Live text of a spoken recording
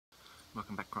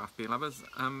Welcome back, craft beer lovers.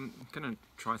 I'm going to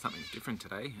try something different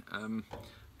today.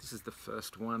 This is the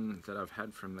first one that I've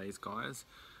had from these guys.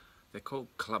 They're called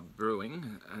Club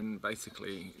Brewing, and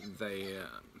basically they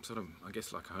sort of, I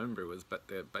guess, like home brewers, but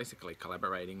they're basically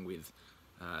collaborating with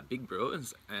big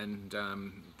brewers, and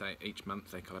each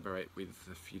month they collaborate with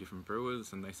a few different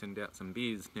brewers and they send out some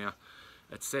beers. Now,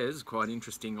 it says, quite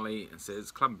interestingly, it says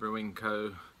Club Brewing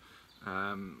Co.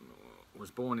 Was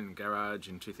born in a garage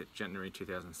in January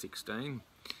 2016.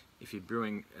 If you're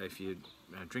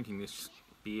drinking this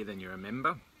beer, then you're a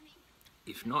member.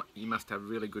 If not, you must have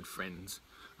really good friends.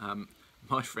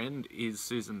 My friend is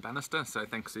Susan Bannister, so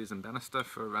thanks Susan Bannister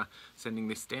for sending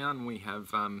this down. We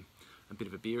have a bit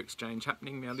of a beer exchange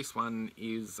happening. Now this one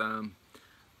is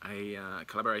a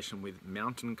collaboration with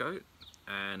Mountain Goat,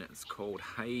 and it's called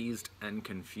Hazed and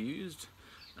Confused.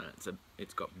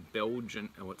 It's got Belgian,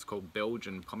 or what's called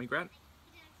Belgian Pomegranate.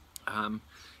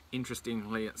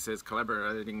 Interestingly, it says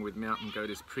collaborating with Mountain Goat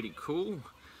is pretty cool.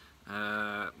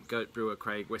 Goat brewer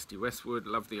Craig Westwood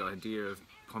loved the idea of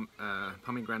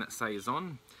pomegranate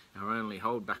saison. Our only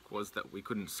holdback was that we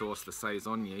couldn't source the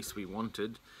saison yeast we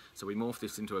wanted, so we morphed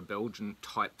this into a Belgian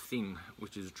type thing,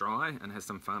 which is dry and has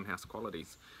some farmhouse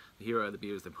qualities. The hero of the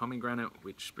beer is the pomegranate,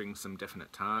 which brings some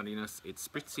definite tardiness. It's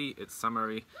spritzy, it's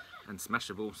summery and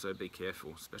smashable, so be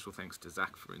careful. Special thanks to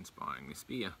Zach for inspiring this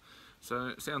beer. So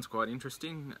it sounds quite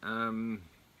interesting.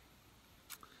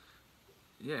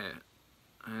 Yeah,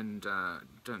 and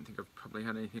don't think I've probably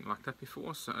had anything like that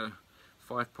before. So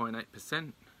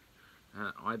 5.8%,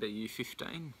 IBU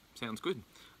 15, sounds good.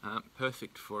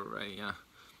 Perfect for a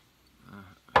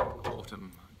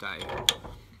autumn day,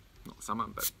 not summer,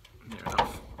 but near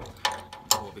enough.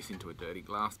 Pour this into a dirty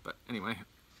glass, but anyway,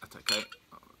 that's okay.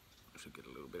 I should get a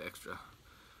little bit extra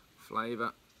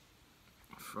flavour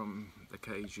from the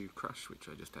Cajou Crush, which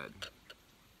I just had.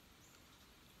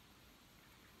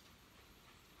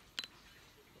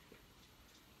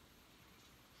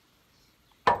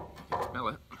 You can smell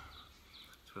it.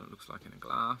 That's what it looks like in a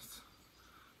glass.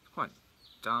 It's quite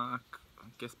dark. I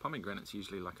guess pomegranate's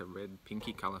usually like a red,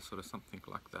 pinky colour, sort of something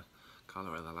like the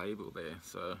colour of the label there.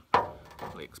 So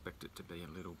probably expect it to be a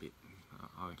little bit.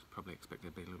 I would probably expect it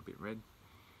to be a little bit red.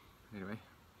 Anyway,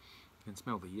 you can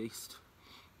smell the yeast,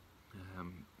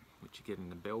 which you get in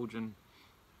the Belgian.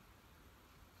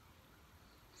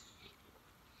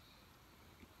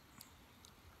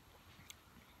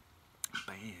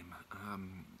 Bam!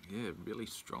 Yeah, really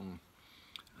strong.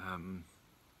 You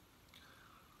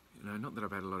know, not that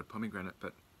I've had a lot of pomegranate,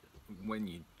 but when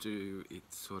you do,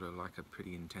 it's sort of like a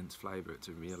pretty intense flavour. It's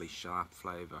a really sharp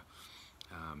flavour,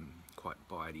 quite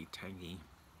bitey, tangy,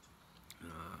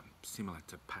 similar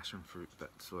to passion fruit, but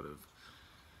sort of,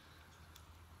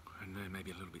 I don't know,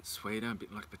 maybe a little bit sweeter, a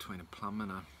bit like between a plum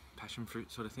and a passion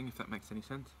fruit sort of thing, if that makes any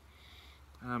sense.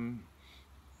 You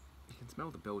can smell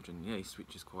the Belgian yeast,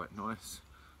 which is quite nice.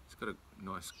 It's got a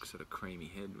nice sort of creamy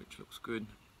head, which looks good.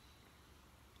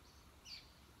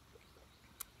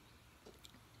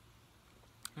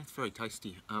 It's very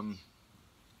tasty. I'm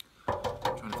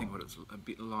trying to think what it's a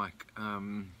bit like.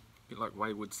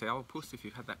 Wayward Sourpuss, if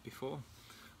you've had that before,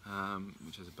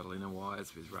 which is a Berliner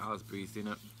Weiss with raspberries in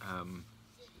it.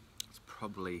 It's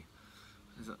probably,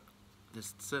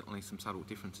 there's certainly some subtle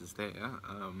differences there,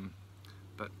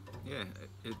 but yeah,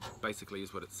 it basically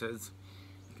is what it says.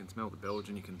 You can smell the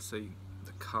Belgian, you can see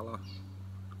the colour,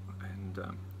 and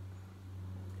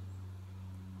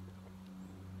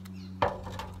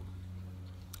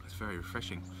it's very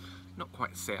refreshing. Not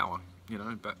quite sour, you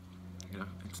know, but you know,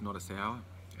 it's not a sour,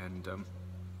 and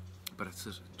but it's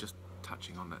just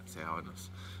touching on that sourness.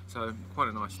 So quite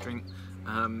a nice drink.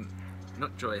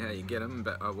 Not sure how you get them,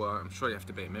 but well, I'm sure you have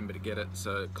to be a member to get it.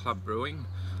 So Club Brewing,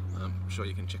 I'm sure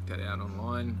you can check that out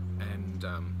online. And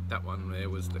that one there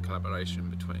was the collaboration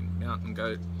between Mountain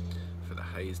Goat for the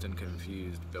Hazed and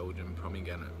Confused Belgian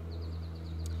Pomegranate.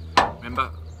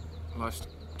 Remember, life's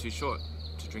too short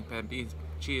to drink bad beers.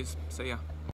 Cheers, see ya.